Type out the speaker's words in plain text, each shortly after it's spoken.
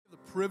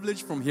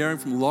privilege from hearing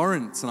from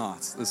Lauren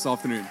tonight, this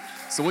afternoon.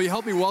 So will you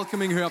help me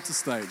welcoming her up to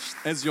stage,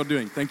 as you're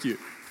doing? Thank you.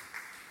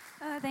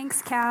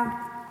 Thanks, Cal.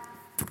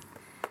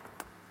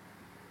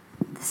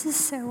 This is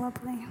so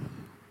wobbly.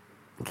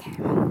 Okay.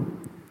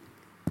 Am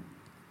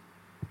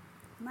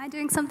I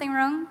doing something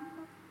wrong,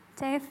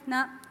 Dave?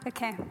 No?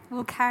 Okay,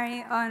 we'll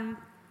carry on.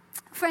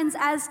 Friends,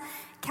 as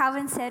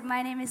Calvin said,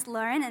 my name is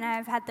Lauren, and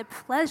I've had the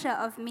pleasure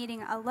of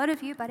meeting a lot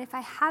of you, but if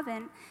I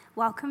haven't,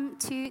 welcome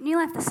to New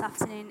Life this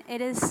afternoon.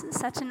 It is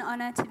such an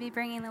honor to be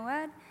bringing the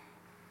word.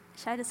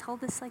 Should I just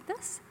hold this like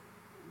this?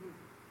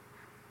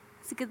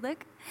 It's a good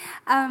look.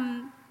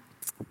 I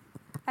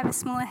have a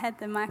smaller head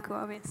than Michael,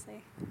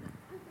 obviously.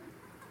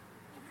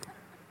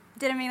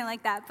 Didn't mean it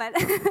like that, but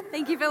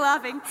thank you for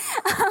laughing.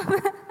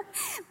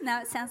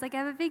 Now it sounds like I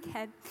have a big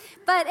head.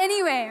 But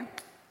anyway,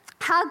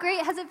 how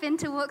great has it been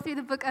to walk through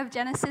the book of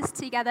Genesis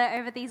together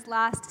over these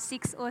last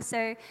 6 or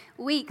so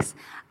weeks?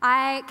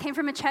 I came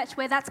from a church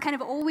where that's kind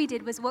of all we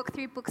did was walk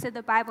through books of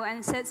the Bible,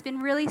 and so it's been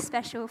really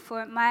special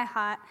for my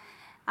heart.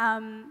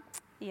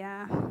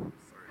 Yeah.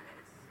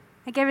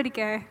 I gave it a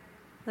go.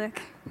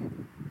 Look.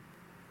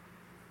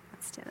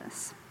 Let's do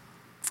this.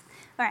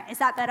 All right, is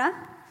that better?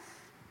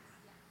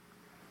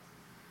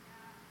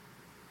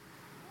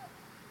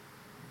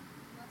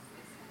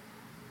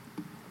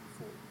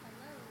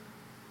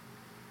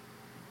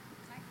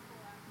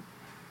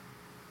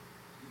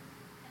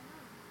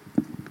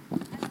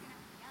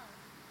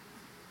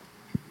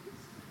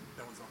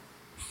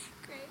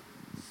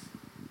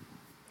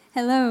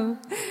 Hello.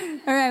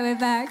 All right, we're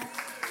back.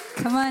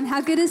 Come on,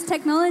 how good is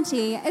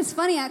technology? It's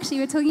funny, actually,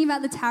 we're talking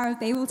about the Tower of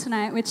Babel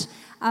tonight, which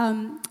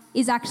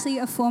is actually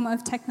a form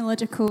of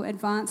technological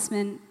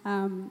advancement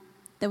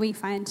that we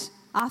find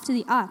after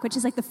the ark, which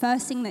is like the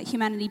first thing that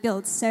humanity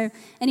builds. So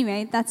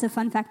anyway, that's a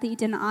fun fact that you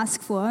didn't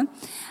ask for.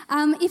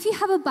 If you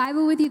have a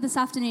Bible with you this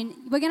afternoon,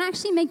 we're going to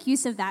actually make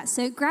use of that.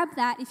 So grab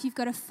that. If you've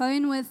got a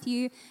phone with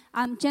you,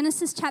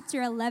 Genesis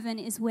chapter 11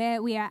 is where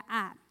we are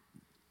at.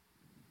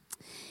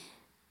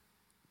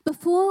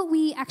 Before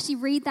we actually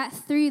read that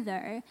through,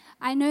 though,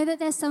 I know that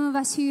there's some of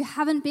us who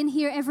haven't been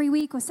here every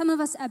week, or some of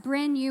us are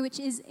brand new,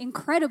 which is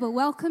incredible.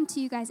 Welcome to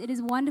you guys. It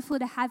is wonderful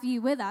to have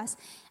you with us.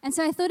 And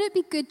so I thought it'd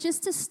be good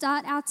just to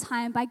start our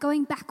time by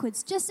going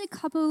backwards, just a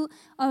couple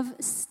of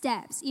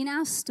steps in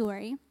our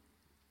story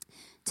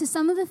to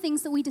some of the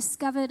things that we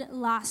discovered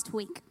last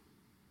week.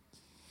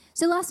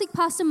 So last week,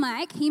 Pastor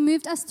Mike, he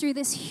moved us through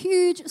this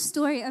huge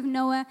story of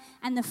Noah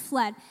and the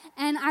flood.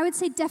 And I would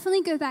say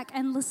definitely go back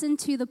and listen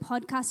to the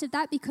podcast of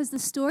that, because the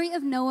story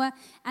of Noah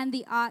and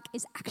the ark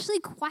is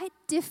actually quite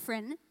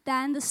different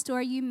than the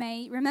story you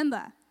may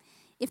remember.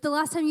 If the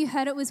last time you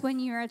heard it was when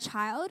you were a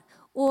child,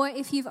 or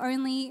if you've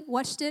only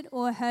watched it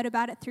or heard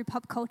about it through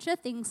pop culture,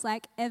 things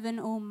like Evan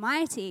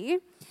Almighty,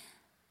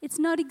 it's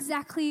not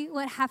exactly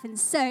what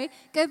happens. So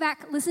go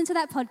back, listen to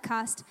that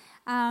podcast.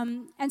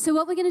 And so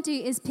what we're going to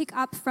do is pick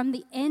up from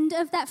the end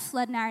of that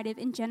flood narrative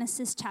in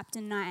Genesis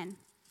chapter 9.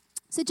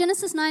 So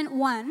Genesis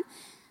 9:1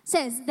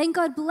 says, "Then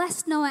God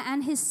blessed Noah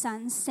and his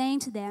sons, saying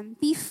to them,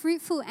 'Be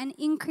fruitful and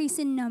increase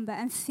in number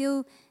and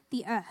fill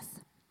the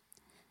earth.'"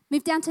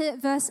 Move down to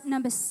verse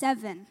number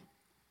 7.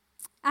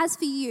 "As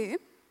for you,"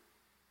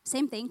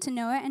 same thing to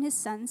Noah and his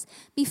sons,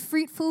 "be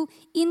fruitful,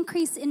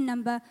 increase in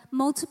number,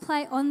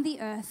 multiply on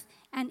the earth,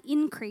 and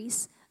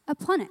increase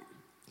upon it."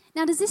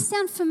 Now, does this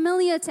sound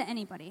familiar to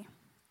anybody?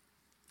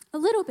 A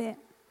little bit.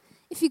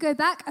 If you go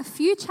back a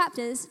few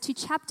chapters to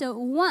chapter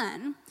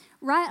 1,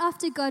 right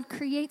after God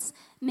creates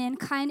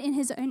mankind in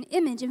his own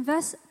image, in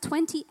verse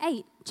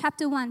 28,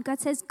 chapter 1, God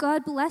says,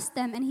 "God blessed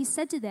them, and he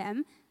said to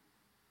them,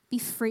 'Be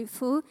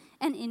fruitful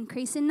and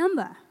increase in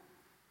number.'"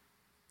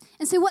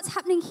 And so what's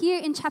happening here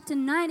in chapter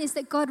 9 is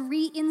that God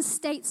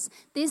reinstates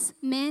this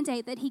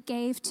mandate that he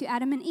gave to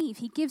Adam and Eve.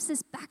 He gives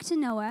this back to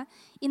Noah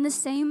in the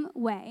same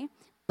way,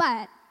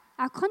 but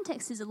our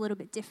context is a little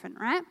bit different,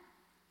 right?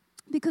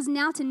 Because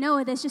now to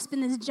Noah, there's just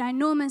been this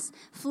ginormous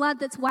flood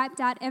that's wiped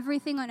out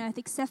everything on earth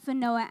except for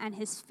Noah and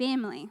his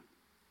family.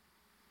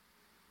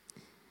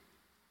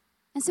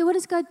 And so what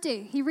does God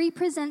do? He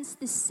represents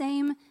the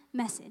same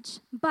message,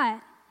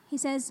 but he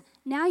says,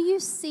 now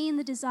you've seen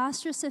the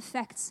disastrous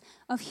effects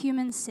of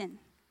human sin.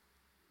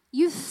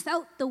 You've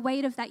felt the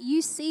weight of that.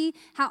 You see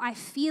how I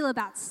feel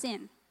about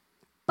sin.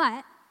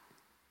 But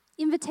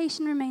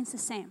invitation remains the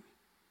same.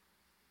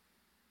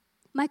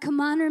 My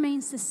command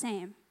remains the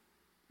same.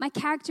 My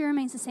character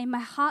remains the same. My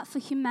heart for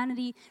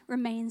humanity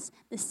remains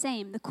the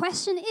same. The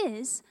question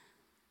is,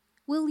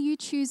 will you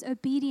choose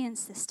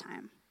obedience this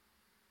time?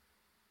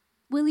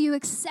 Will you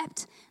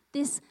accept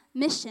this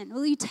mission?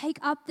 Will you take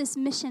up this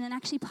mission and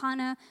actually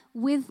partner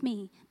with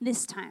me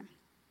this time?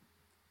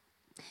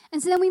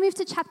 And so then we move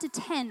to chapter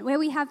 10, where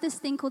we have this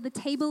thing called the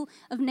Table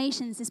of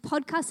Nations. This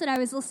podcast that I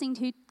was listening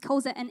to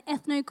calls it an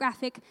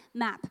ethnographic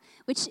map,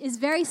 which is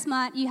very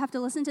smart. You have to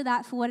listen to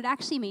that for what it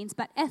actually means.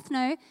 But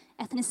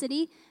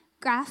ethnicity,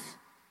 graph,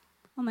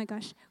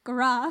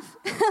 graph.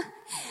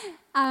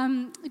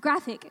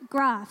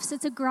 So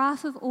it's a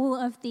graph of all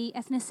of the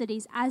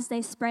ethnicities as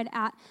they spread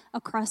out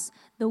across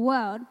the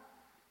world.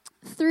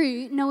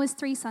 through Noah's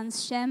three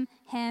sons, Shem,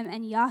 Ham,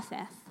 and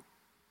Japheth.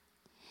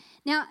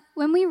 Now,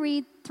 when we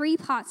read 3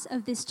 parts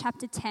of this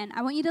chapter 10,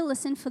 I want you to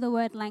listen for the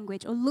word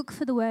language, or look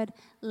for the word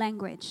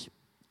language.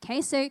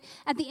 Okay, so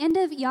at the end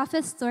of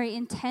Japheth's story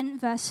in 10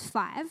 verse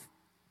 5,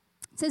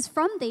 it says,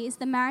 "From these,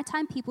 the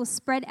maritime people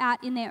spread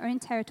out in their own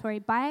territory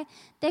by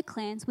their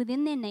clans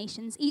within their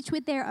nations, each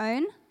with their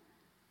own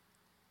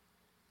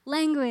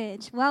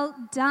language."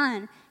 Well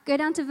done. Go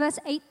down to verse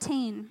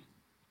 18.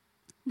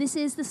 This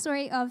is the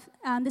story of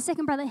the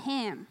second brother,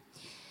 Ham.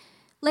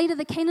 "Later,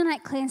 the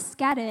Canaanite clans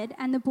scattered,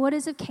 and the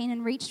borders of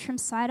Canaan reached from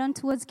Sidon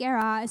towards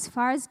Gerar as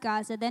far as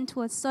Gaza, then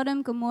towards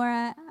Sodom,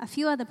 Gomorrah, a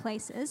few other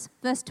places."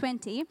 Verse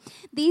 20,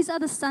 "These are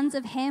the sons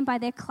of Ham by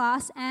their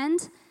class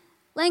and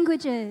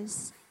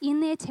languages in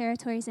their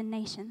territories and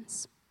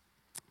nations."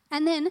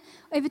 And then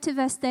over to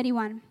verse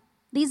 31.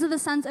 "These are the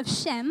sons of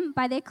Shem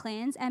by their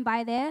clans and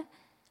by their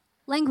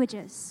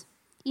languages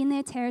in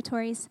their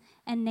territories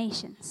and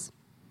nations."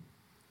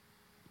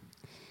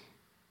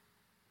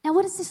 Now,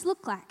 what does this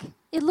look like?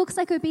 It looks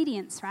like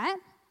obedience, right?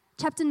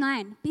 Chapter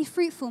 9, be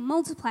fruitful,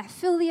 multiply,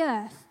 fill the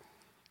earth.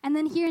 And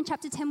then here in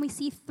chapter 10, we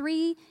see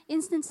 3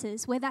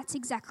 instances where that's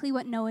exactly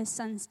what Noah's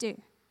sons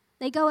do.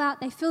 They go out,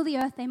 they fill the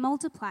earth, they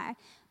multiply.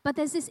 But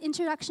there's this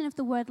introduction of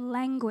the word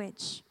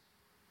language,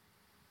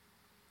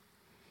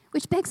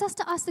 which begs us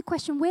to ask the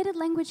question, where did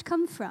language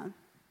come from?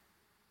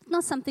 It's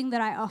not something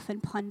that I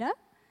often ponder,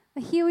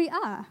 but here we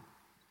are.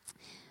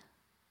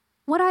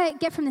 What I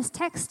get from this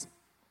text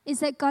is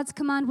that God's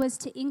command was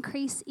to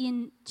increase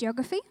in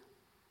geography,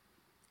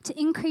 to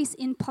increase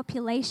in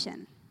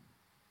population,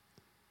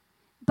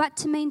 but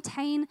to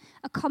maintain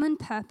a common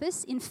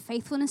purpose in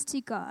faithfulness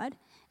to God,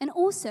 and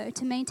also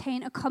to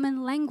maintain a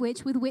common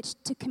language with which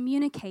to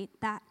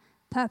communicate that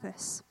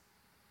purpose.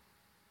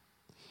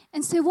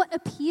 And so what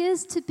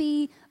appears to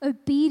be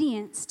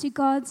obedience to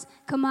God's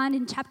command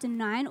in chapter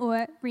 9,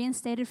 or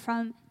reinstated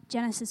from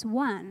Genesis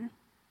 1,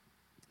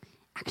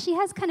 actually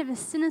has kind of a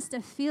sinister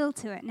feel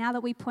to it now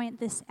that we point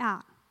this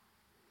out.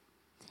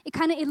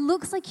 It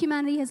looks like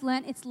humanity has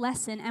learned its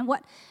lesson, and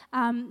what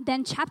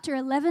then chapter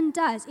 11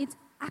 does, it's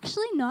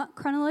actually not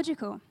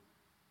chronological.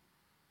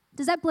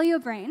 Does that blow your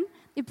brain?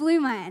 It blew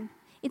mine.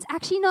 It's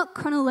actually not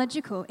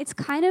chronological. It's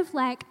kind of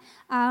like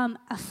a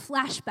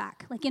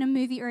flashback, like in a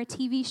movie or a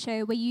TV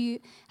show where you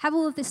have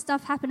all of this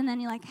stuff happen and then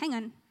you're like, hang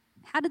on,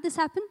 how did this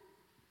happen?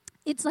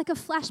 It's like a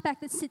flashback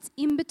that sits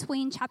in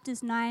between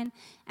chapters 9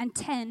 and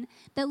 10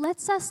 that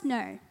lets us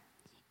know,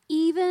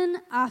 even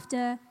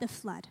after the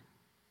flood,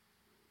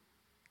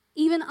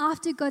 even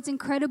after God's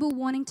incredible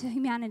warning to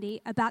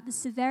humanity about the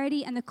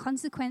severity and the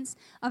consequence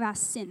of our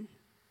sin,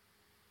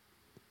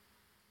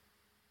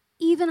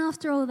 even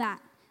after all that,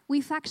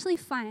 we actually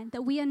find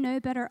that we are no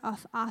better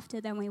off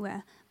after than we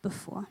were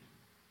before.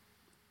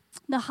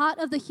 The heart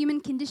of the human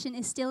condition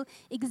is still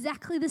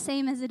exactly the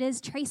same as it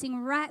is,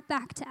 tracing right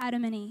back to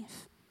Adam and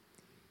Eve.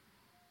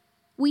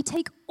 We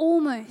take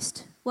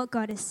almost what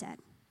God has said,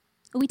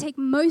 or we take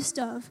most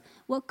of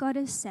what God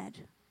has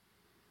said,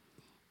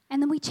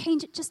 and then we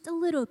change it just a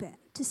little bit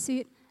to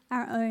suit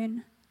our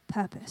own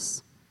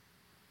purpose.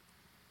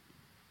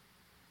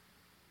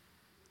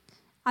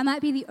 I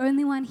might be the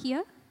only one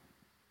here,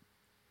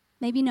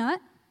 maybe not,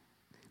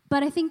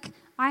 but I think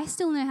I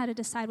still know how to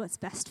decide what's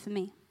best for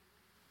me.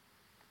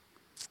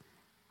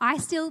 I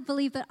still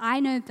believe that I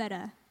know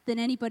better than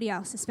anybody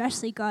else,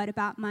 especially God,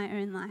 about my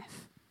own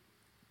life.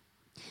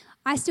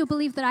 I still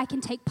believe that I can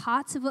take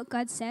parts of what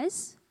God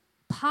says,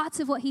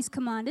 parts of what He's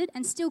commanded,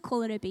 and still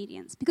call it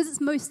obedience, because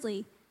it's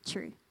mostly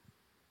true.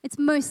 It's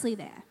mostly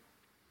there.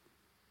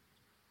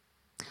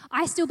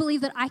 I still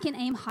believe that I can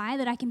aim high,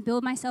 that I can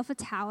build myself a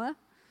tower,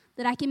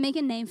 that I can make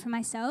a name for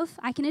myself,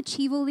 I can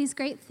achieve all these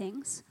great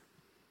things.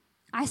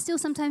 I still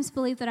sometimes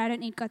believe that I don't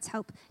need God's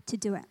help to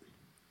do it.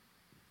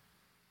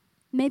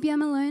 Maybe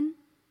I'm alone,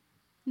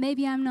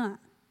 maybe I'm not.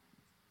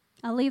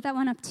 I'll leave that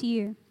one up to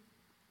you.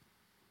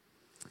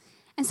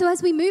 And so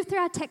as we move through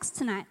our text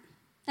tonight,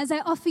 as I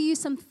offer you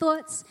some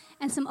thoughts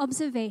and some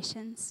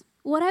observations,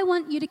 what I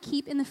want you to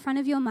keep in the front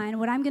of your mind,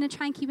 what I'm going to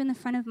try and keep in the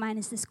front of mine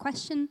is this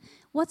question: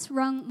 what's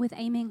wrong with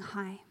aiming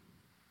high?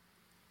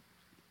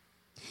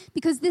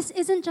 Because this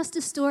isn't just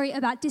a story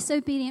about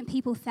disobedient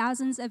people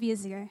thousands of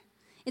years ago.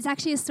 It's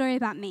actually a story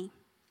about me.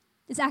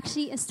 It's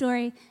actually a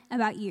story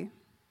about you.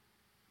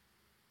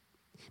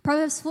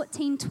 Proverbs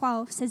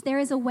 14:12 says, "There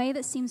is a way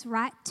that seems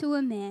right to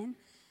a man,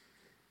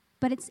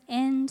 but its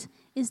end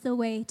is the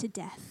way to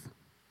death."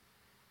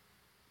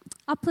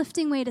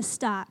 Uplifting way to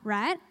start,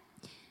 right?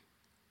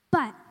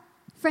 But,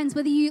 friends,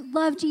 whether you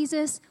love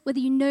Jesus, whether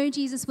you know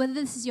Jesus, whether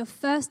this is your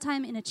first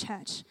time in a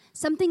church,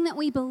 something that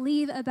we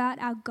believe about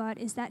our God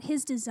is that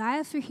His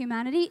desire for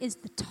humanity is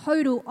the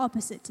total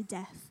opposite to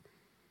death.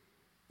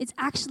 It's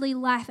actually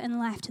life, and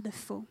life to the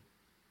full.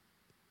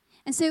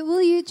 And so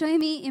will you join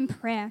me in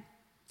prayer?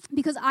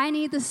 Because I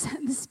need the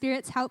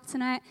Spirit's help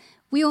tonight.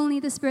 We all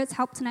need the Spirit's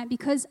help tonight,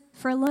 because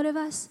for a lot of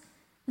us,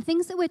 the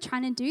things that we're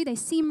trying to do, they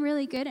seem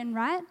really good and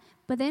right,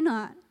 but they're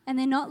not and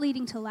they're not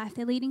leading to life,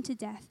 they're leading to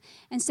death.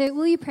 And so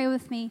will you pray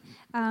with me,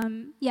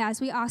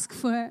 as we ask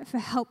for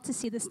help to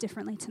see this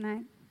differently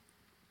tonight.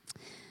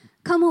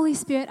 Come, Holy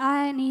Spirit,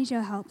 I need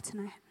your help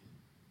tonight.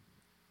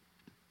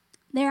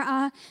 There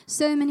are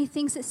so many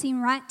things that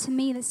seem right to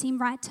me, that seem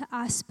right to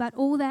us, but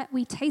all that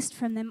we taste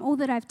from them, all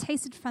that I've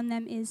tasted from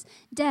them is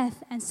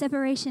death and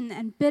separation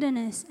and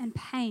bitterness and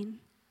pain.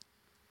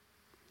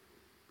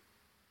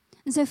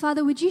 And so,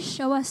 Father, would you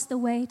show us the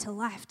way to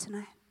life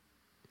tonight?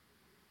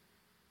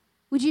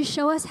 Would you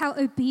show us how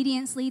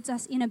obedience leads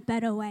us in a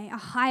better way, a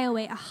higher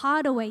way, a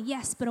harder way,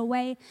 yes, but a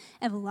way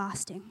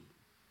everlasting?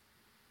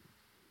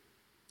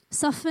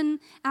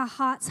 Soften our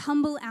hearts,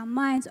 humble our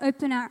minds,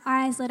 open our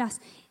eyes, let us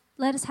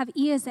have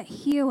ears that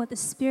hear what the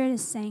Spirit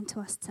is saying to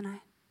us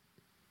tonight.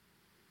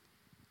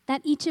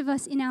 That each of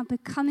us in our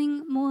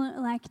becoming more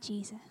like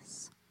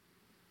Jesus,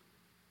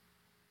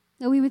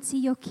 that we would see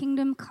your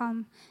kingdom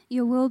come,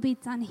 your will be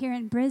done here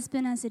in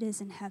Brisbane as it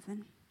is in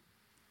heaven.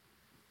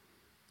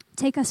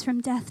 Take us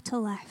from death to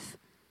life.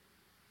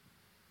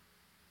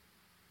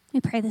 We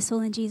pray this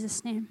all in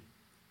Jesus' name.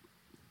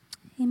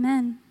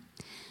 Amen.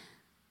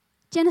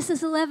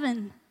 Genesis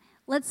 11,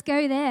 let's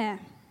go there.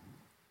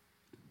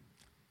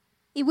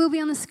 It will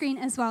be on the screen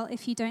as well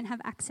if you don't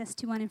have access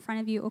to one in front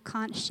of you or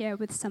can't share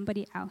with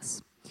somebody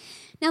else.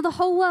 Now the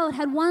whole world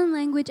had one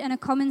language and a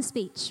common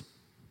speech.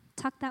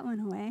 Tuck that one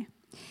away.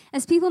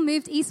 As people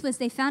moved eastwards,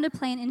 they found a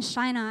plain in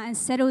Shinar and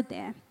settled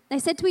there. They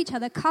said to each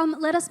other, "Come,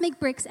 let us make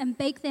bricks and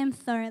bake them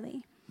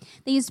thoroughly."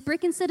 They used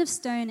brick instead of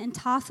stone and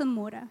tar for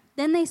mortar.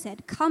 Then they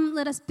said, "Come,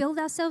 let us build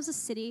ourselves a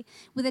city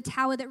with a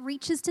tower that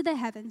reaches to the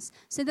heavens,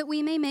 so that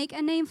we may make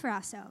a name for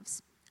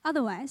ourselves.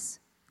 Otherwise,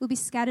 we'll be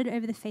scattered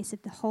over the face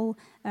of the whole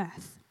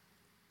earth."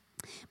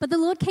 But the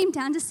Lord came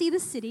down to see the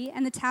city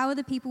and the tower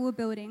the people were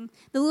building.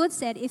 The Lord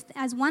said, "If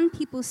as one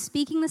people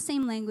speaking the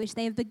same language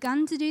they have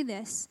begun to do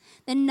this,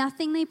 then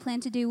nothing they plan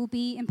to do will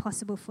be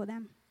impossible for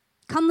them.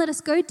 Come, let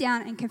us go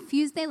down and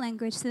confuse their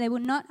language so they will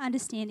not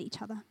understand each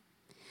other."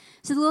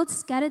 So the Lord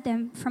scattered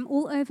them from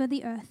all over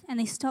the earth, and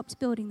they stopped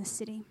building the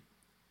city.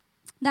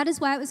 That is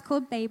why it was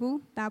called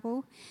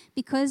Babel,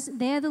 because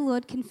there the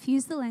Lord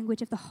confused the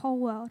language of the whole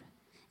world.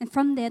 And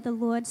from there the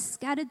Lord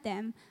scattered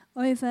them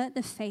over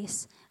the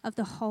face of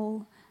the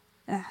whole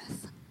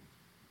earth.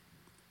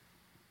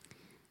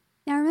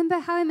 Now remember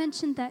how I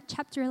mentioned that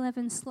chapter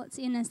 11 slots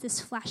in as this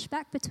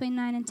flashback between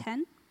 9 and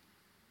 10?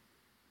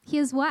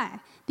 Here's why.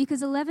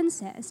 Because 11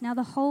 says, now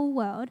the whole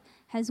world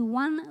has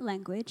one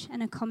language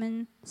and a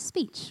common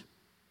speech.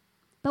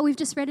 But we've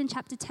just read in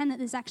chapter 10 that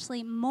there's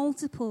actually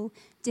multiple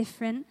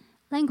different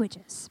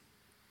languages.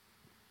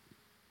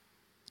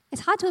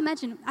 It's hard to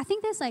imagine. I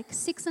think there's like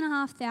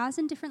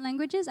 6,500 different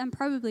languages. I'm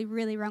probably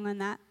really wrong on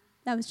that.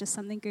 That was just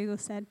something Google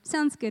said.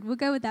 Sounds good. We'll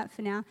go with that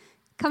for now.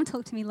 Come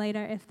talk to me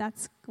later if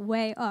that's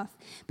way off.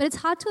 But it's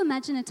hard to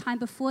imagine a time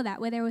before that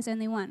where there was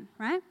only one,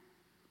 right?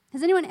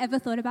 Has anyone ever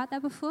thought about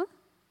that before?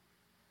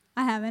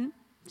 I haven't.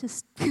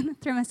 Just gonna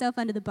throw myself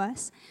under the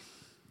bus.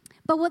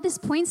 But what this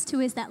points to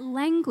is that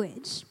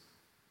language,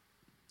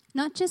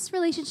 not just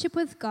relationship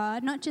with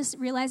God, not just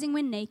realizing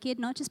we're naked,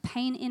 not just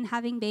pain in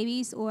having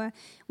babies or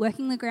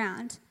working the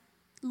ground.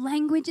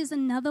 Language is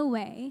another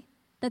way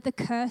that the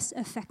curse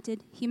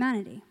affected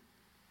humanity.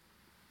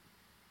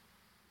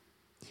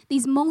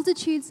 These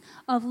multitudes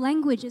of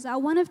languages are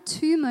one of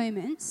two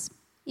moments,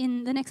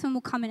 in the next one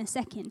will come in a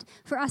second,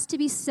 for us to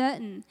be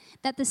certain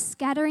that the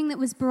scattering that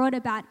was brought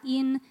about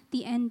in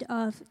the end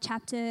of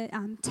chapter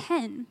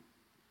 10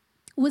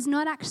 was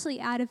not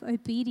actually out of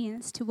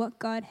obedience to what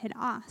God had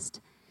asked,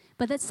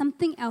 but that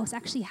something else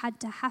actually had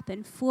to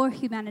happen for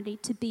humanity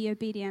to be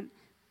obedient,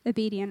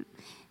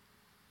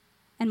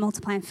 and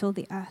multiply and fill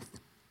the earth.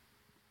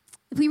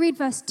 If we read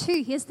verse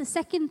 2, here's the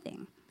second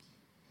thing.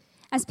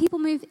 As people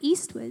moved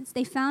eastwards,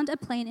 they found a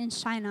plain in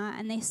Shinar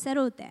and they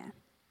settled there.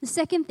 The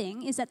second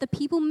thing is that the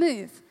people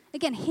move.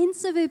 Again,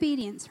 hints of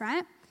obedience,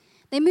 right?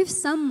 They move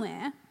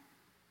somewhere,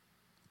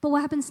 but what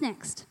happens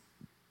next?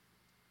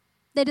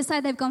 They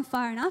decide they've gone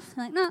far enough.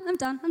 They're like, no, I'm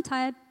done, I'm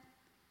tired.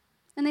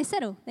 And they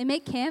settle. They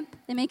make camp,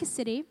 they make a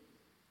city.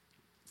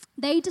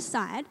 They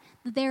decide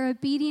that their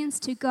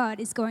obedience to God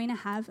is going to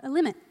have a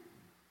limit.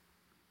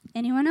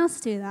 Anyone else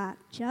do that?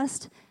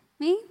 Just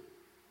me?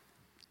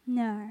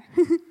 No.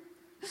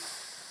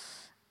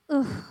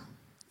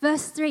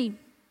 Verse 3.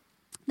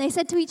 They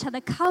said to each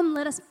other, "Come,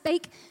 let us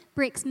make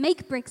bricks,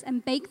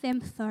 and bake them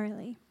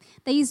thoroughly."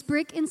 They used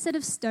brick instead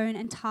of stone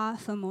and tar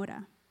for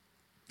mortar.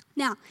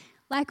 Now,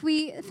 like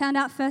we found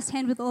out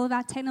firsthand with all of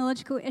our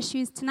technological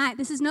issues tonight,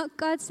 this is not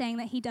God saying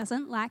that he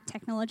doesn't like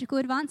technological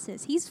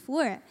advances. He's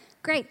for it.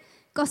 Great.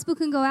 Gospel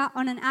can go out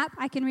on an app.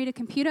 I can read a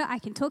computer. I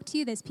can talk to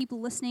you. There's people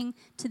listening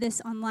to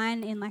this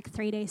online in like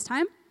 3 days'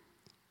 time.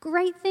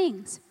 Great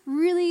things.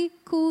 Really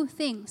cool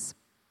things.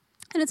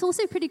 And it's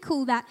also pretty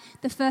cool that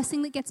the first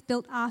thing that gets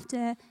built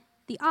after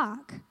the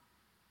ark,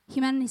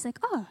 humanity's like,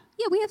 oh,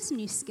 yeah, we have some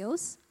new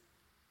skills.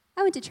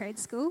 I went to trade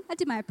school. I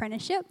did my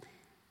apprenticeship.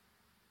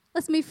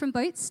 Let's move from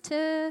boats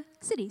to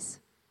cities,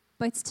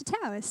 boats to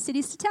towers,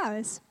 cities to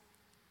towers.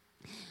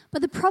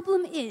 But the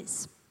problem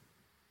is,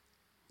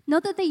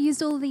 Not that they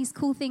used all of these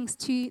cool things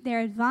to their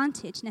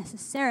advantage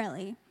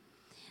necessarily,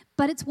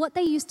 but it's what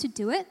they used to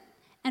do it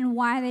and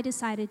why they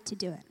decided to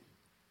do it.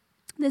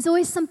 There's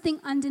always something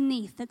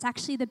underneath that's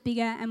actually the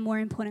bigger and more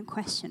important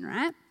question,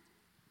 right?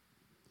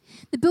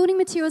 The building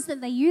materials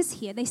that they use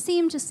here, they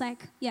seem just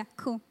like, yeah,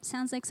 cool,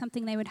 sounds like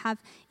something they would have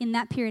in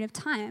that period of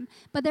time,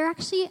 but they're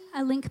actually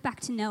a link back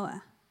to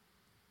Noah.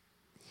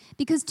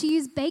 Because to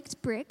use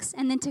baked bricks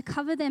and then to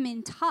cover them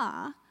in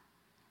tar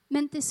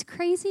meant this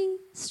crazy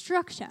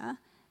structure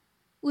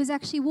was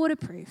actually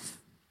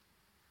waterproof.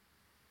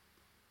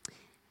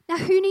 Now,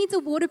 who needs a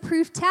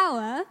waterproof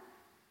tower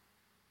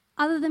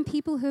other than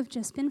people who have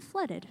just been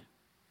flooded?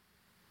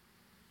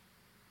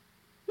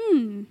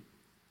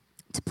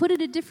 To put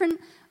it a different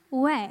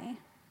way,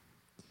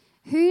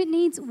 who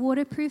needs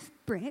waterproof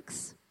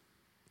bricks,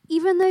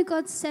 even though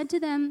God said to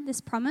them this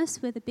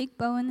promise with a big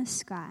bow in the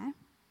sky?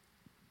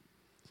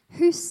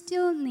 Who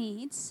still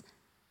needs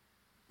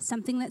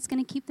something that's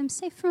going to keep them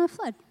safe from a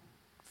flood?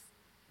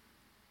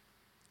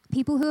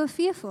 People who are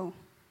fearful.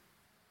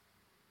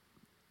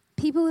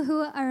 People who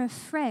are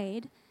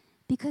afraid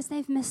because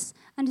they've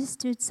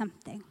misunderstood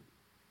something.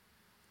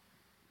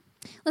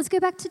 Let's go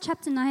back to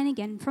chapter 9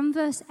 again, from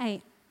verse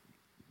 8.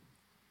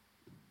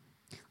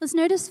 Let's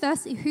notice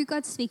first who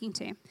God's speaking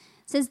to. It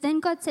says,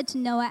 "Then God said to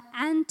Noah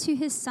and to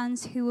his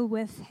sons who were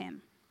with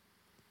him."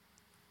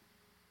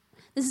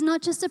 This is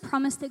not just a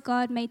promise that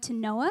God made to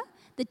Noah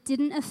that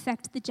didn't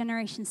affect the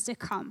generations to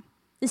come.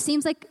 This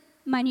seems like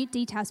minute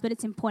details, but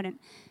it's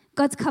important.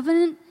 God's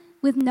covenant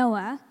with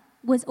Noah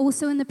was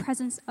also in the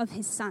presence of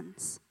his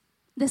sons.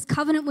 This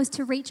covenant was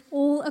to reach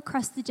all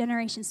across the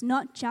generations,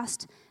 not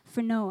just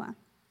for Noah.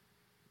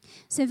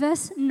 So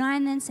verse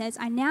 9 then says,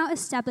 "I now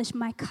establish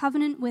my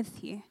covenant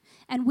with you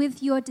and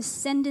with your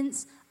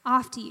descendants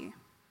after you,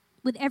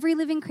 with every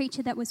living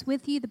creature that was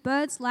with you, the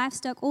birds,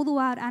 livestock, all the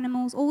wild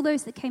animals, all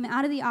those that came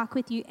out of the ark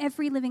with you,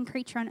 every living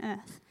creature on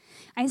earth.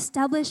 I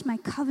establish my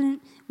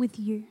covenant with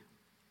you."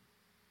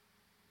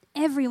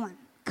 Everyone.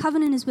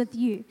 Covenant is with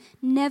you.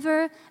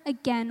 Never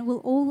again will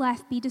all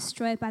life be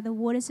destroyed by the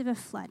waters of a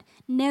flood.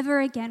 Never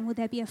again will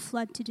there be a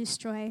flood to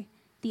destroy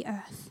the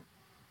earth.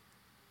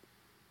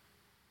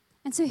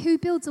 And so who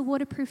builds a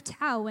waterproof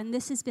tower when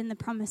this has been the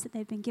promise that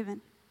they've been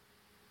given?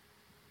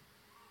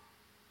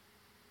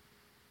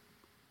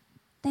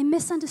 They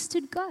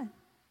misunderstood God.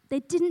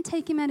 They didn't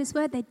take him at his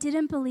word. They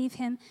didn't believe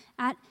him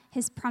at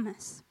his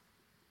promise.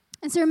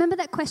 And so remember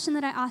that question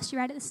that I asked you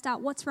right at the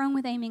start, what's wrong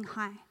with aiming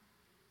high?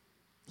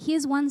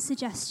 Here's one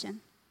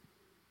suggestion.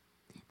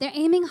 They're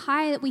aiming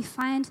high that we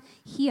find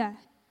here.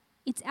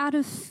 It's out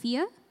of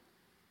fear.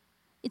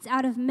 It's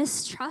out of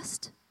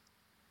mistrust.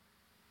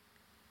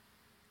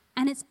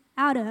 And it's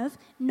out of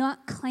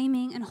not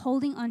claiming and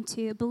holding on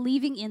to,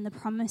 believing in the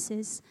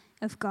promises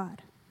of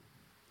God.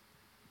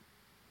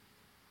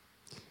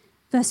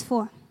 Verse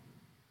 4.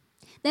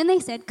 "Then they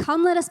said,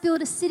 'Come, let us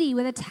build a city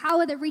with a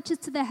tower that reaches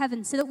to the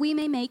heavens so that we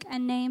may make a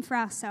name for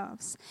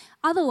ourselves.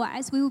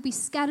 Otherwise, we will be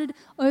scattered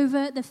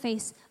over the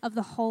face of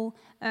the whole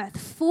earth.'"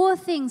 4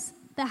 things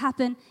that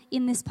happen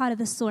in this part of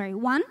the story.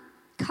 1,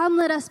 come,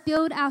 let us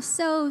build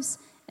ourselves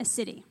a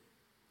city.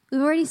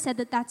 We've already said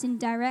that that's in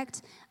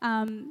direct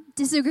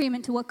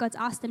disagreement to what God's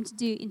asked them to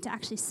do, and to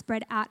actually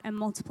spread out and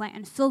multiply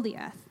and fill the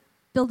earth.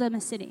 Build them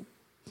a city.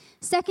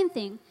 Second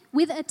thing,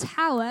 with a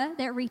tower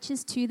that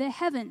reaches to the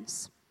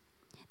heavens.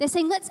 They're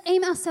saying, let's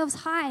aim ourselves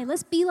high.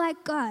 Let's be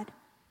like God.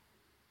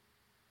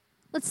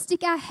 Let's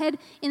stick our head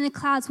in the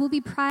clouds. We'll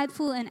be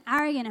prideful and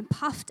arrogant and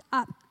puffed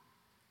up.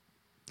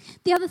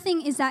 The other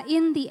thing is that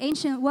in the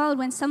ancient world,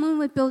 when someone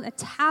would build a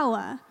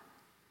tower,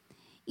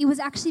 it was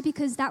actually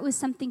because that was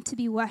something to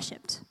be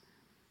worshipped.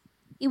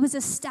 It was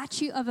a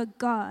statue of a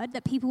god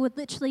that people would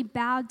literally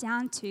bow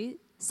down to,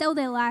 sell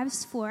their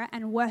lives for,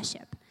 and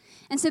worship.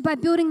 And so by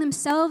building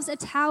themselves a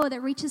tower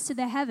that reaches to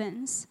the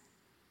heavens,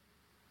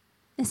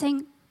 they're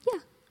saying,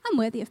 yeah, I'm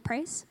worthy of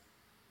praise.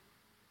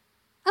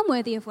 I'm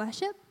worthy of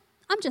worship.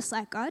 I'm just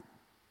like God.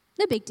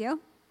 No big deal.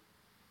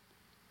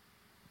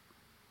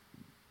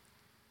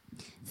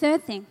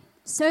 Third thing,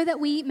 so that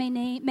we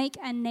may make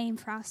a name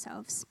for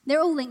ourselves. They're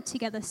all linked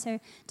together,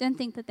 so don't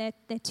think that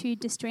they're too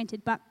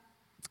disjointed, but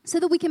so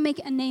that we can make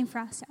a name for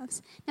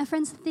ourselves. Now,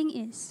 friends, the thing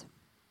is,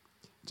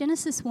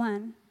 Genesis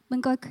 1,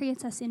 when God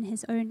creates us in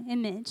his own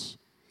image,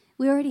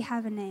 we already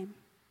have a name.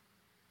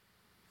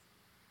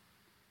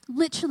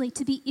 Literally,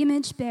 to be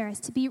image bearers,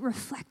 to be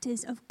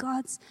reflectors of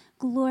God's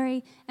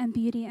glory and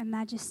beauty and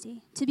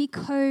majesty, to be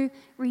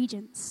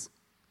co-regents.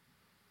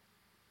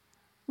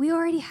 We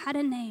already had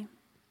a name.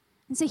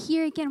 And so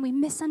here again, we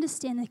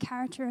misunderstand the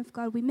character of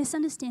God. We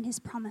misunderstand his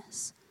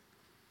promise.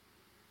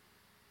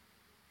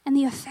 And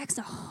the effects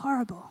are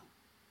horrible.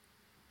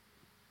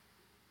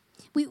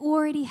 We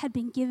already had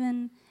been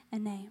given a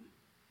name.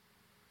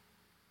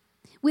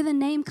 With a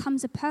name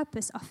comes a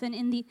purpose, often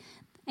in the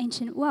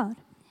ancient world.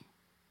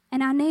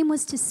 And our name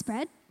was to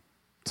spread,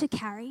 to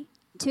carry,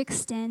 to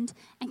extend,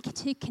 and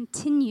to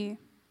continue,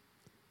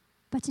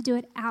 but to do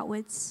it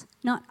outwards,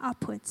 not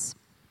upwards.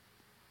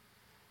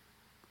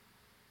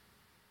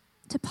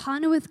 To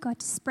partner with God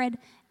to spread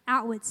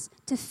outwards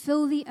to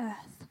fill the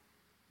earth,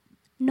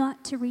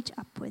 not to reach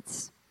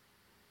upwards.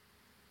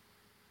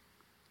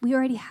 We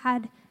already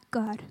had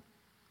God.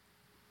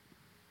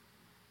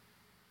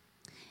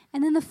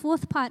 And then the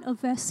fourth part of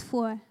verse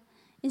 4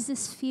 is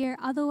this fear,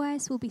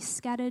 otherwise will be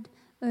scattered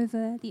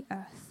over the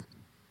earth.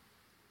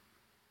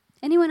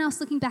 Anyone else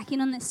looking back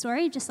in on this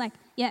story, just like,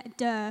 yeah,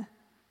 duh,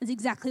 that's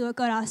exactly what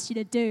God asked you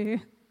to do.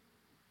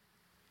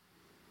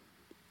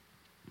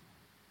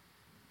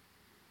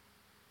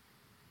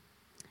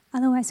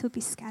 Otherwise, we'll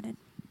be scattered.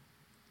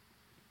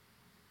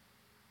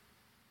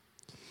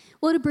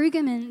 Walter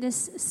Brueggemann,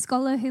 this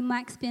scholar who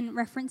Mike's been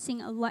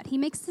referencing a lot, he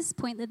makes this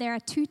point that there are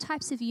two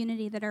types of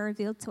unity that are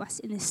revealed to us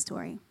in this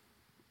story.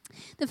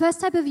 The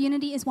first type of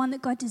unity is one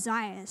that God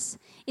desires.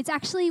 It's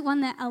actually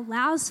one that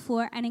allows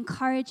for and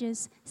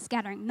encourages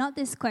scattering. Not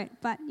this quote,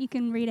 but you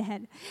can read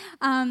ahead.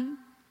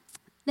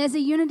 There's a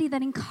unity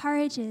that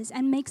encourages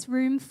and makes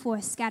room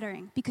for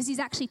scattering because he's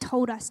actually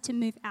told us to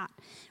move out,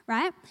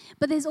 right?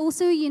 But there's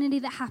also a unity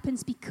that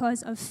happens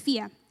because of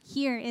fear.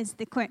 Here is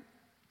the quote.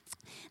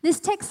 This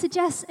text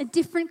suggests a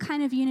different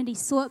kind of unity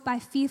sought by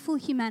fearful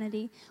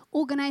humanity,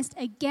 organized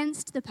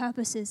against the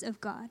purposes of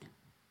God.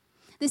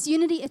 This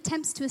unity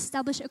attempts to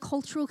establish a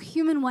cultural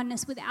human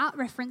oneness without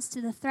reference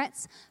to the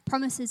threats,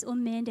 promises, or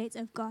mandates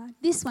of God.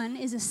 This one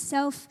is a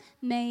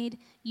self-made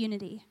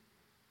unity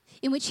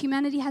in which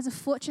humanity has a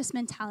fortress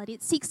mentality.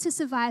 It seeks to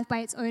survive by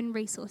its own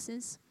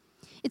resources.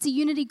 It's a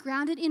unity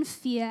grounded in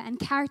fear and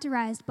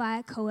characterized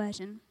by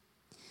coercion.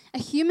 A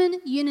human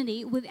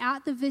unity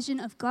without the vision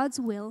of God's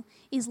will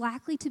is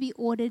likely to be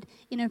ordered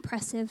in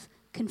oppressive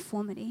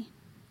conformity.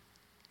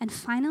 And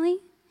finally,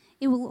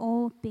 it will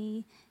all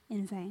be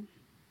in vain.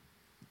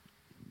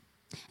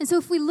 And so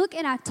if we look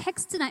at our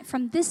text tonight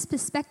from this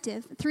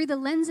perspective, through the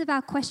lens of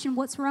our question,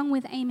 what's wrong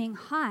with aiming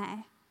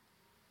high?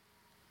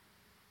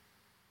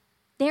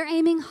 Their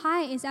aiming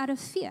high is out of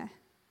fear.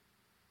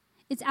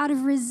 It's out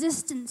of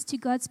resistance to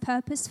God's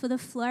purpose for the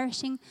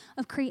flourishing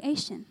of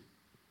creation.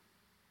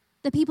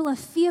 The people are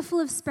fearful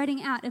of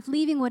spreading out, of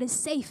leaving what is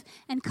safe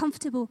and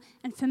comfortable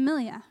and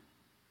familiar.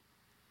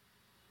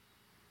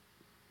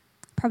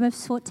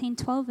 Proverbs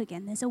 14:12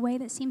 again. There's a way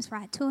that seems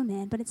right to a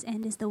man, but its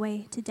end is the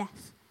way to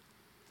death.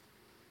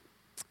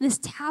 This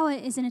tower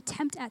is an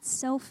attempt at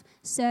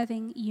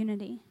self-serving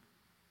unity.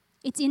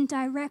 It's in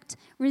direct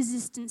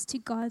resistance to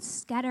God's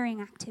scattering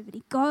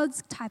activity,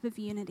 God's type of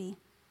unity.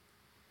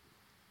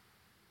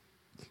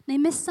 They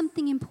miss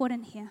something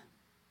important here.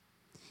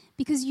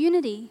 Because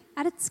unity,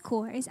 at its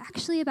core, is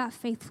actually about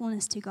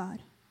faithfulness to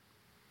God.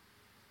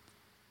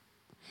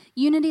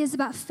 Unity is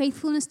about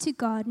faithfulness to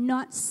God,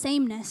 not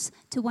sameness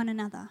to one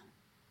another.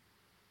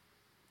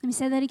 Let me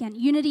say that again.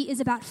 Unity is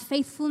about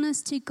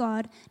faithfulness to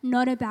God,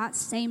 not about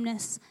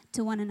sameness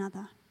to one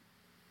another.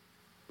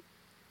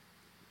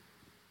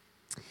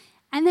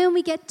 And then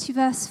we get to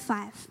verse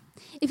 5.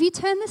 If you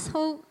turn this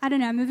whole, I don't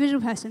know, I'm a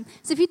visual person.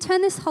 So if you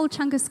turn this whole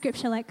chunk of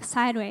scripture like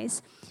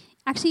sideways,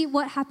 actually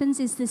what happens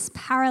is this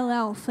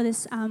parallel for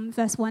this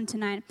verse 1 to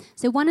 9.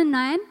 So 1 and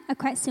 9 are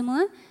quite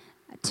similar.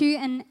 2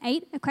 and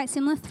 8 are quite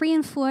similar. 3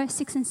 and 4,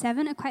 6 and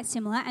 7 are quite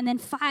similar. And then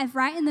 5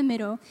 right in the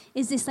middle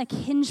is this like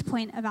hinge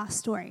point of our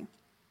story.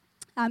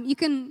 You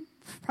can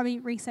probably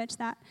research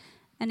that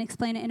and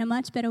explain it in a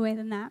much better way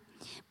than that.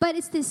 But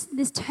it's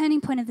this turning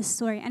point of the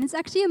story, and it's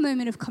actually a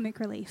moment of comic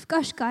relief.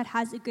 Gosh, God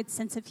has a good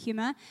sense of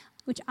humor,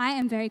 which I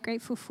am very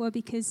grateful for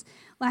because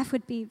life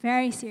would be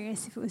very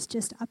serious if it was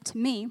just up to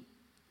me.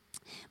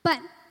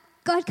 But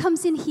God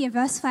comes in here,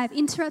 verse 5,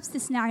 interrupts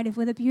this narrative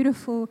with a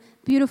beautiful,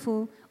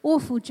 beautiful,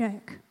 awful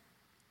joke.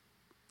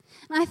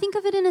 And I think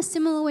of it in a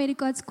similar way to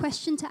God's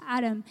question to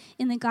Adam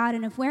in the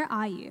garden of, where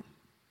are you?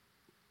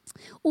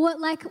 Or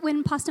like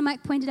when Pastor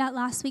Mike pointed out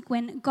last week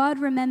when God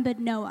remembered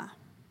Noah.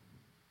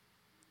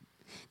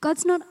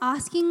 God's not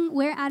asking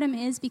where Adam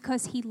is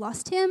because he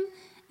lost him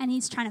and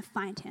he's trying to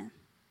find him.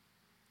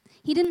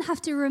 He didn't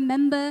have to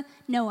remember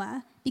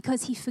Noah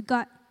because he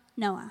forgot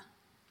Noah.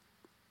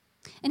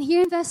 And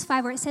here in verse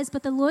 5 where it says,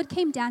 but the Lord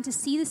came down to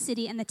see the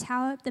city and the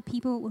tower the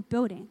people were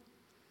building.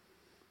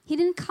 He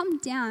didn't come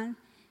down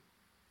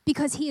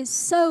because he is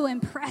so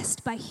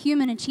impressed by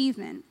human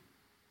achievement.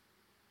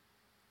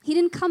 He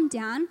didn't come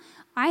down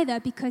either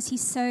because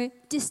he's so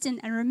distant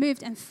and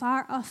removed and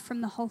far off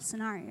from the whole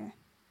scenario.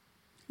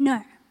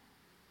 No.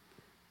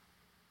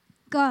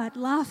 God,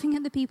 laughing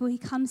at the people, he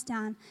comes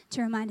down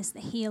to remind us that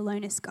he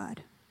alone is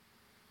God.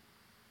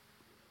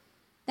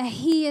 That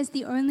he is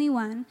the only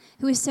one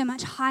who is so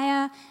much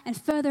higher and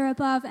further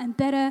above and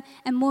better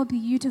and more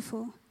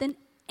beautiful than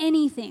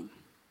anything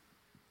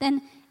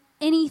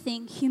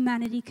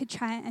humanity could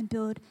try and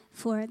build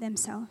for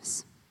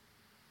themselves.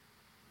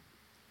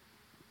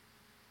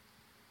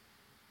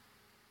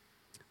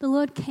 The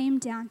Lord came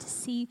down to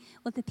see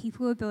what the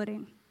people were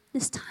building,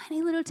 this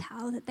tiny little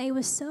tower that they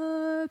were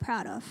so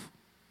proud of.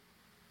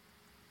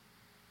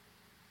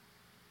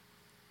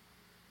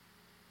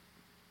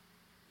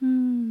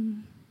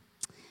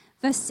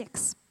 Verse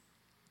 6.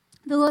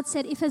 The Lord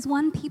said, if as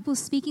one people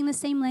speaking the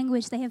same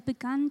language they have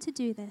begun to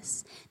do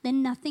this,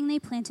 then nothing they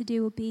plan to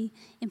do will be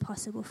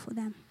impossible for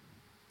them.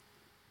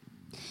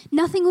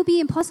 Nothing will be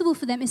impossible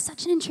for them is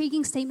such an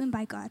intriguing statement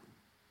by God.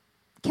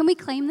 Can we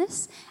claim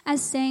this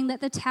as saying that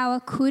the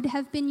tower could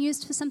have been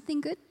used for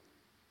something good?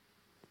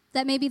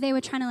 That maybe they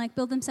were trying to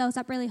build themselves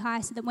up really high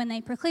so that when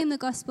they proclaim the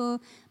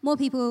gospel, more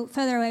people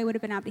further away would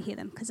have been able to hear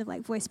them because of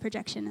voice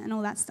projection and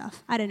all that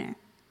stuff. I don't know.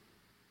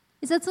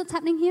 Is that what's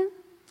happening here?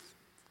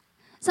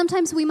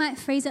 Sometimes we might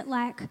phrase it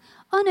like,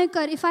 oh no,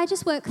 God, if I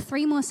just work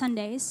 3 more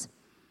Sundays,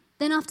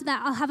 then after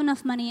that I'll have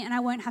enough money and I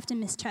won't have to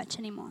miss church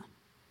anymore.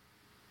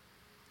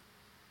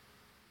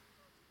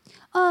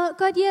 Oh,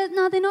 God, yeah,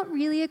 no, they're not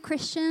really a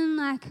Christian,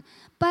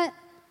 but,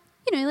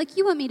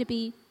 you want me to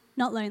be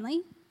not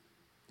lonely,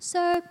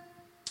 so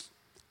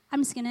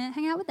I'm just going to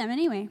hang out with them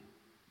anyway.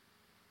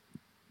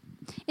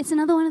 It's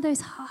another one of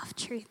those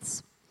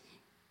half-truths.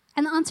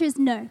 And the answer is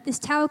no, this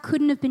tower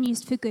couldn't have been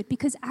used for good,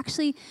 because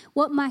actually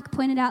what Mike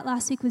pointed out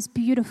last week was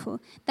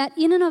beautiful, that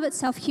in and of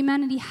itself,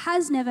 humanity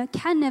has never,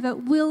 can never,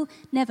 will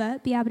never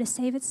be able to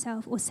save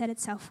itself or set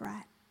itself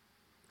right.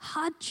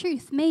 Hard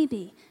truth,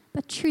 maybe,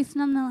 but truth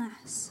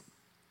nonetheless.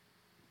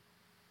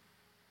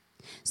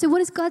 So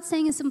what is God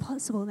saying is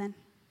impossible then?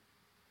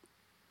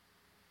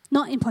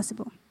 Not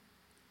impossible.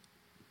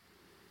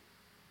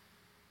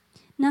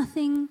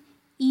 Nothing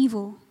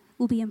evil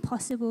will be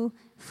impossible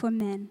for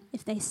men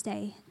if they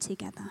stay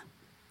together.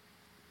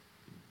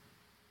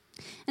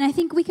 And I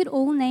think we could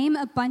all name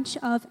a bunch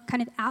of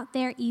kind of out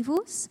there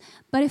evils,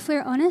 but if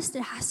we're honest,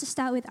 it has to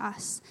start with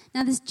us.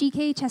 Now, this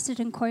G.K.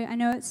 Chesterton quote, I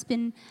know it's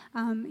been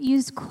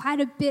used quite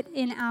a bit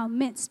in our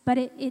midst, but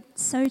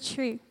it's so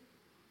true.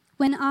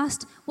 When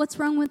asked, what's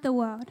wrong with the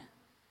world?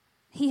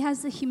 He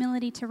has the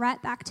humility to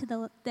write back to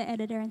the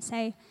editor and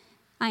say,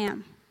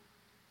 I'm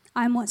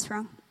what's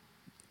wrong.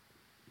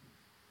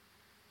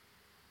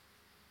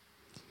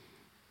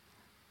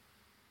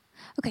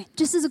 Okay,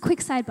 just as a quick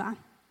sidebar,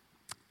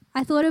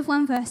 I thought of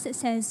one verse that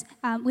says,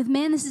 with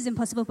man this is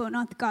impossible, but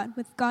not with God.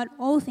 With God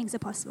all things are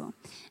possible.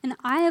 And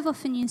I have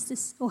often used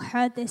this or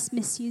heard this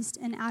misused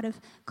and out of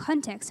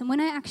context. And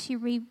when I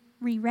actually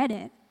reread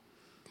it,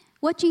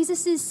 what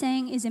Jesus is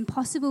saying is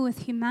impossible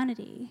with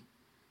humanity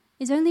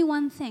is only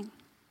one thing.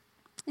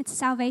 It's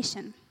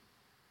salvation.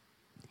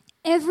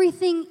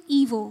 Everything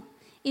evil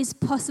is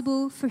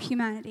possible for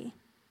humanity.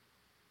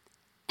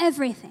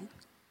 Everything.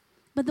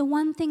 But the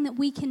one thing that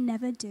we can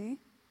never do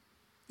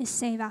is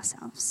save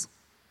ourselves.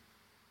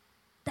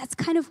 That's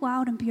kind of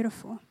wild and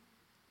beautiful.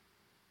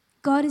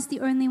 God is the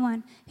only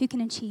one who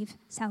can achieve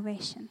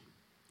salvation.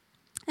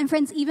 And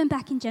friends, even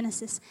back in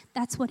Genesis,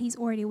 that's what he's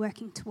already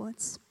working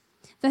towards.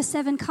 Verse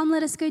 7, come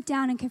let us go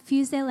down and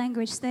confuse their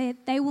language so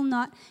they will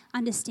not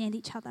understand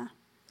each other.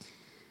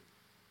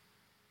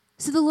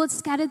 So the Lord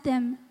scattered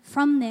them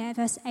from there,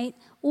 verse 8,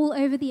 all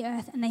over the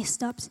earth, and they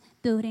stopped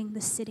building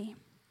the city.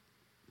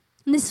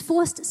 And this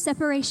forced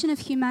separation of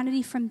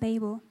humanity from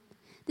Babel,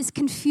 this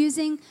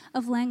confusing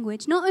of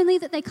language, not only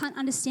that they can't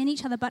understand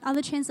each other, but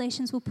other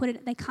translations will put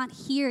it, they can't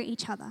hear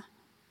each other.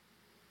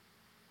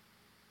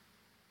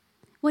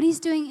 What he's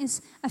doing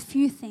is a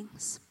few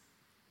things.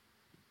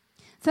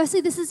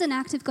 Firstly, this is an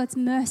act of God's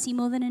mercy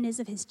more than it is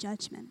of his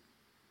judgment.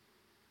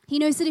 He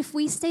knows that if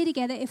we stay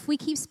together, if we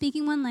keep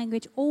speaking one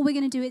language, all we're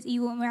going to do is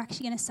evil and we're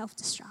actually going to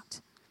self-destruct.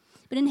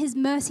 But in his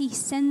mercy, he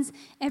sends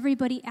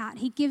everybody out.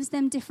 He gives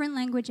them different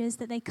languages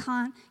that they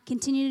can't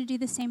continue to do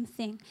the same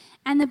thing.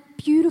 And the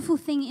beautiful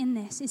thing in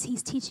this is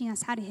he's teaching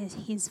us how to hear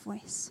his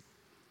voice.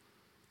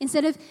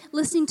 Instead of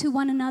listening to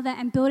one another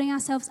and building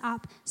ourselves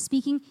up,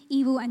 speaking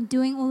evil and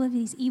doing all of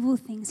these evil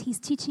things, he's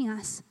teaching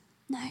us,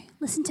 no,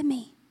 listen to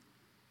me.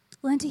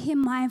 Learn to hear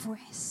my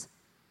voice.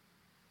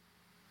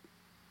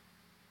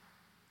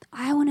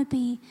 I want to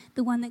be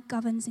the one that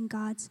governs and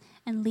guards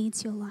and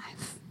leads your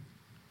life.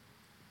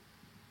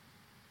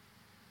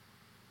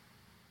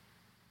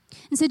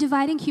 And so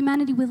dividing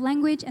humanity with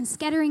language and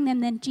scattering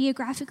them then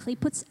geographically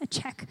puts a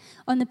check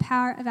on the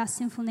power of our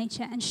sinful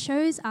nature and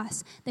shows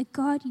us that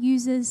God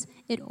uses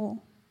it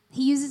all.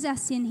 He uses our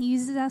sin, he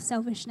uses our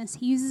selfishness,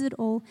 he uses it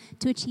all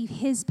to achieve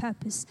his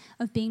purpose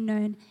of being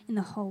known in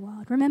the whole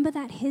world. Remember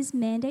that his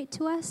mandate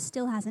to us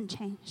still hasn't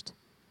changed.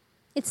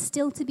 It's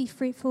still to be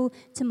fruitful,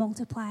 to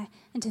multiply,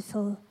 and to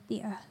fill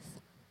the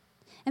earth.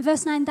 In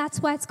verse 9,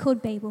 that's why it's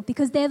called Babel,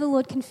 because there the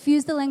Lord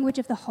confused the language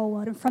of the whole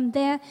world, and from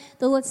there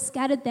the Lord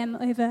scattered them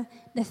over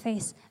the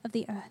face of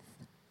the earth.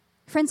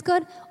 Friends,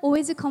 God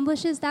always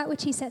accomplishes that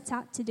which he sets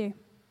out to do.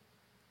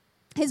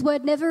 His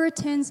word never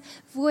returns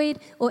void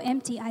or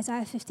empty,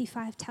 Isaiah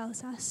 55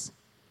 tells us.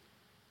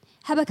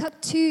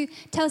 Habakkuk 2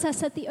 tells us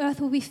that the earth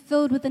will be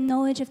filled with the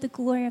knowledge of the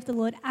glory of the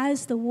Lord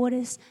as the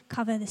waters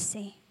cover the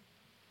sea.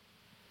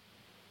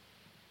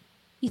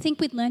 You think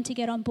we'd learn to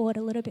get on board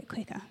a little bit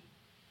quicker?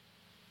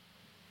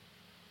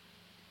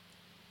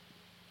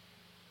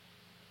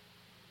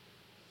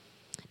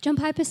 John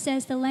Piper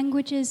says the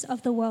languages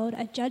of the world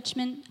are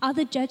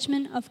the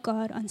judgment of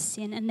God on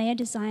sin, and they are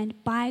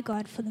designed by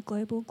God for the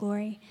global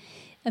glory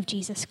of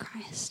Jesus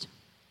Christ.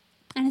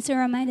 And it's a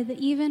reminder that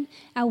even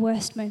our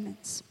worst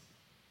moments,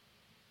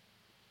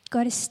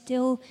 God is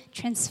still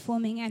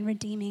transforming and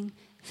redeeming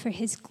for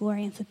his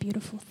glory and for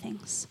beautiful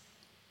things.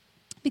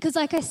 Because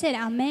like I said,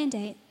 our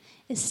mandate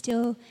is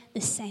still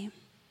the same.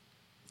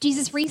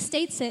 Jesus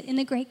restates it in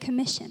the Great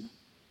Commission.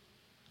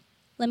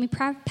 Let me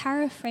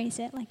paraphrase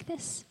it like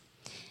this.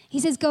 He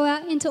says, go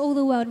out into all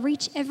the world,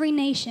 reach every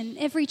nation,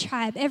 every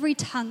tribe, every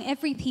tongue,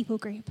 every people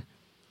group.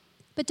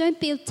 But don't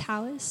build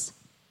towers.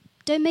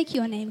 Don't make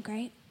your name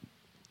great.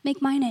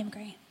 Make my name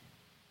great.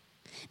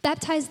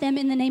 Baptize them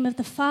in the name of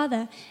the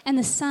Father and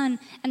the Son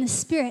and the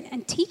Spirit,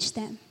 and teach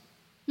them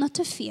not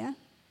to fear,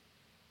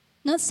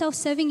 not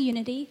self-serving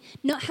unity,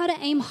 not how to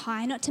aim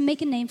high, not to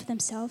make a name for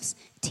themselves.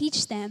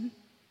 Teach them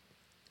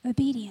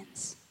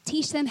obedience.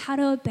 Teach them how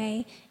to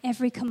obey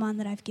every command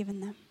that I've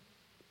given them.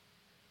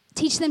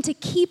 Teach them to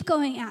keep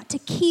going out, to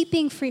keep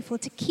being fruitful,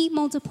 to keep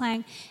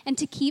multiplying, and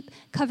to keep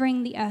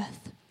covering the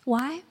earth.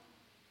 Why?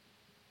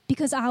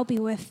 Because I'll be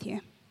with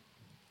you.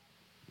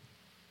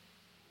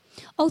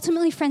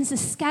 Ultimately, friends, the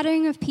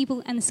scattering of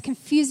people and this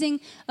confusing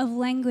of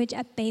language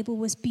at Babel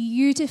was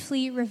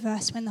beautifully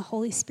reversed when the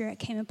Holy Spirit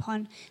came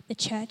upon the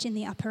church in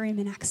the upper room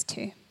in Acts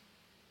 2.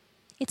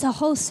 It's a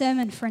whole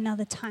sermon for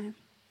another time.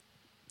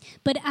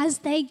 But as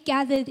they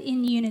gathered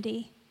in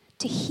unity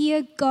to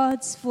hear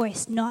God's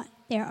voice, not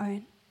their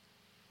own,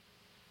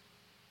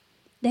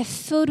 they're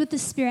filled with the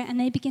Spirit and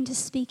they begin to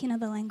speak in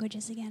other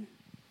languages again.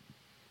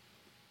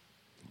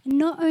 And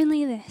not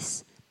only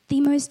this,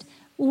 the most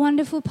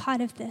wonderful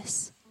part of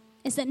this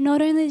is that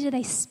not only do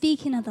they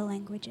speak in other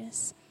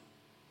languages,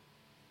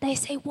 they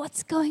say,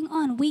 what's going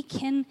on? We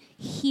can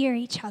hear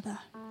each other.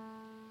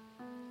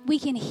 We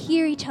can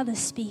hear each other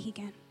speak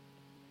again.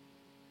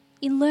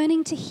 In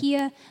learning to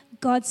hear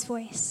God's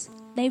voice,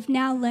 they've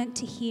now learnt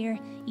to hear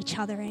each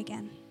other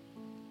again.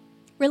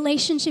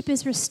 Relationship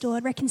is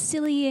restored.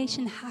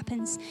 Reconciliation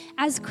happens,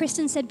 as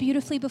Kristen said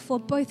beautifully before,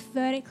 both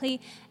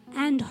vertically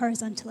and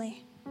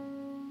horizontally.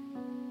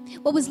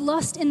 What was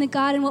lost in the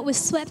garden, what was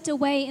swept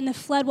away in the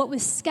flood, what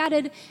was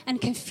scattered and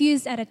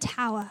confused at a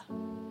tower.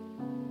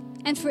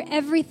 And for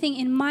everything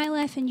in my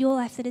life and your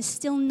life that is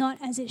still not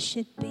as it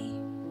should be.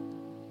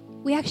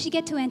 We actually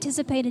get to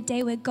anticipate a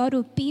day where God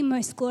will be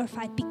most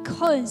glorified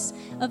because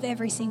of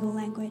every single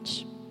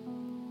language.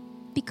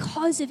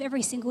 Because of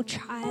every single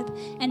tribe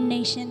and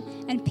nation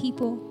and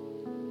people.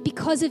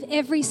 Because of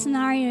every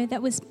scenario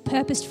that was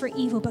purposed for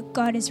evil, but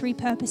God is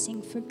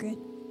repurposing for good.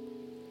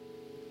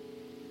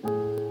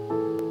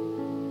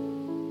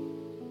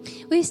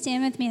 Will you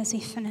stand with me as we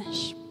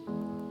finish?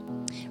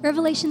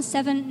 Revelation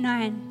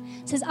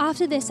 7:9 says,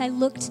 after this I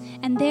looked,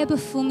 and there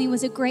before me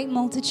was a great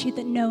multitude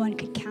that no one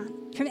could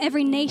count, from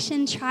every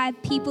nation, tribe,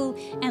 people,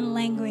 and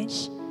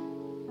language.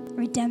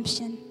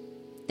 Redemption.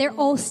 They're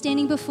all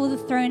standing before the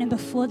throne and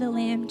before the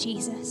Lamb,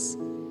 Jesus.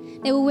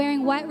 They were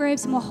wearing white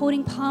robes and were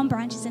holding palm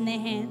branches in their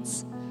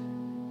hands.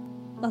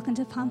 Welcome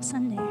to Palm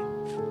Sunday.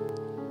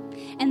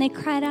 And they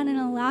cried out in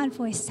a loud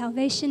voice,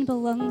 salvation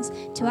belongs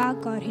to our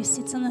God who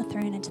sits on the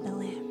throne and to the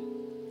Lamb.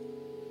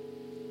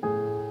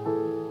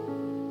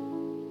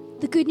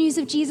 The good news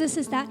of Jesus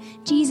is that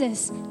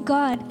Jesus,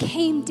 God,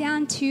 came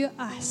down to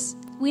us.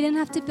 We didn't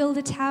have to build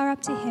a tower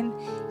up to him.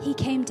 He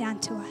came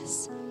down to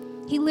us.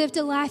 He lived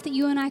a life that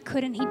you and I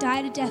couldn't. He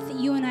died a death that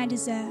you and I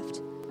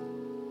deserved.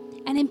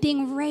 And in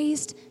being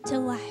raised to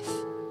life,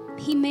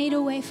 he made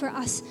a way for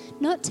us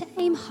not to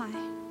aim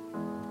high,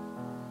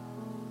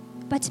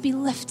 but to be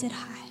lifted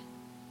high,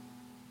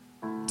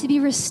 to be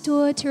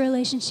restored to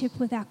relationship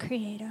with our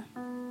Creator.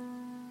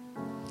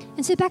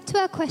 And so back to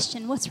our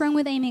question, what's wrong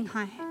with aiming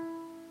high?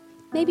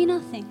 Maybe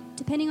nothing,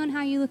 depending on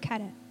how you look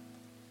at it.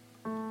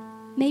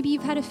 Maybe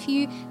you've had a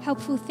few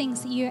helpful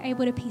things that you're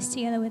able to piece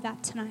together with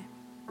that tonight.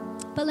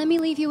 But let me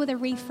leave you with a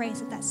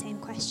rephrase of that same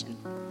question.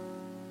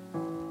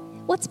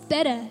 What's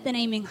better than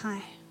aiming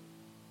high?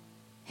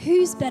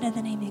 Who's better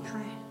than aiming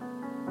high?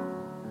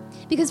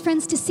 Because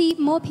friends, to see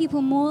more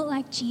people more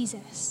like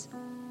Jesus,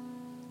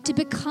 to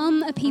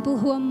become a people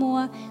who are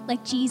more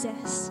like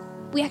Jesus,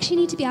 we actually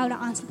need to be able to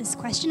answer this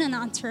question and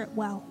answer it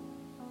well.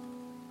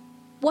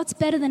 What's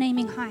better than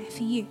aiming high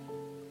for you?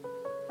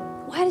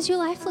 Why does your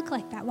life look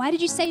like that? Why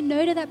did you say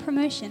no to that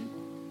promotion?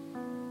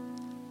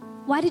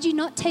 Why did you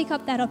not take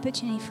up that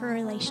opportunity for a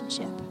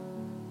relationship?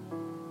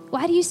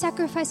 Why do you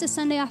sacrifice a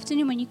Sunday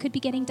afternoon when you could be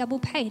getting double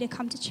pay to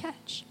come to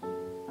church?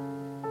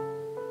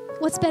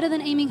 What's better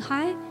than aiming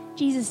high?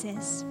 Jesus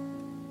is.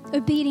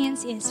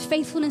 Obedience is.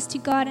 Faithfulness to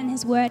God and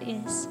his word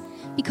is.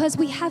 Because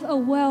we have a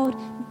world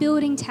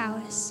building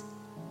towers.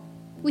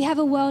 We have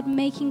a world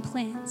making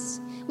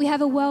plans. We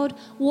have a world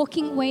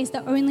walking ways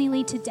that only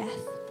lead to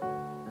death.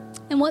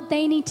 And what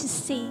they need to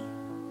see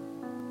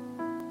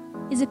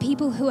is a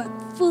people who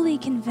are fully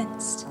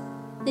convinced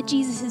that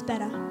Jesus is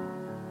better,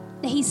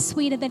 that he's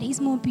sweeter, that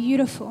he's more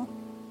beautiful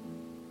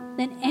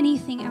than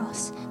anything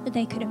else that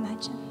they could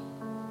imagine.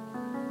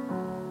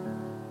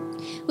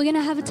 We're going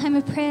to have a time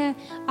of prayer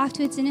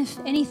afterwards, and if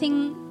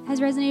anything has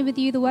resonated with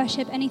you, the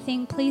worship,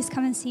 anything, please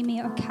come and see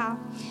me or Cal.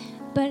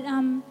 But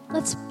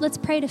let's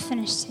pray to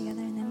finish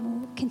together, and then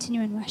we'll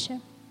continue in worship.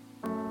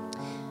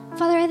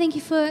 Father, I thank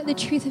you for the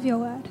truth of your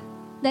word,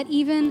 that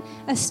even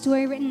a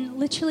story written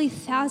literally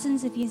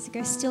thousands of years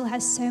ago still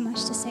has so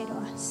much to say to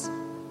us.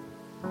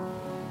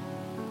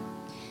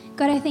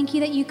 God, I thank you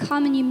that you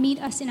come and you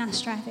meet us in our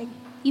striving.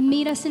 You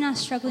meet us in our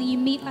struggle. You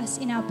meet us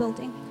in our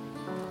building.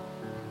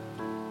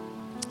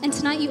 And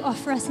tonight you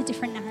offer us a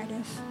different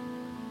narrative.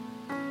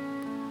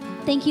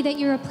 Thank you that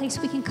you're a place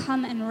we can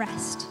come and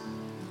rest,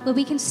 where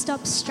we can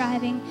stop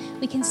striving,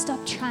 we can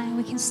stop trying,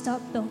 we can stop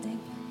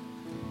building,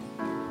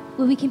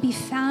 where we can be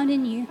found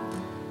in you.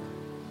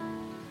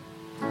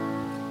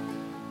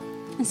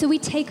 And so we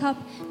take up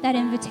that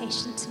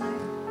invitation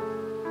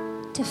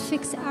tonight to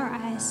fix our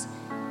eyes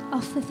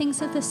off the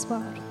things of this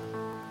world,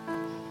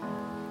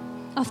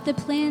 off the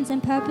plans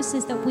and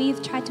purposes that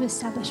we've tried to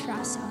establish for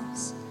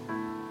ourselves.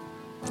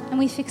 And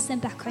we fix them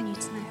back on you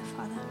tonight,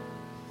 Father.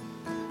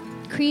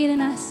 Create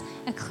in us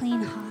a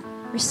clean heart.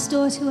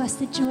 Restore to us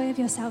the joy of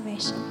your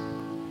salvation.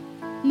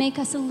 Make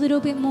us a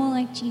little bit more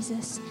like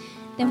Jesus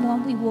than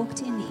what we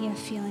walked in here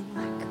feeling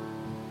like.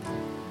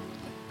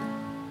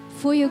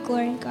 For your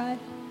glory, God.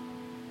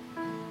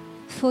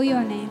 For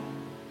your name.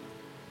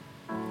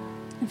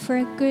 And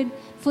for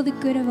the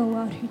good of a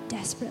world who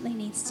desperately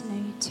needs to know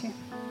you too.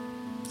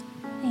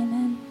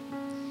 Amen.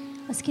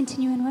 Let's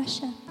continue in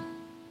worship.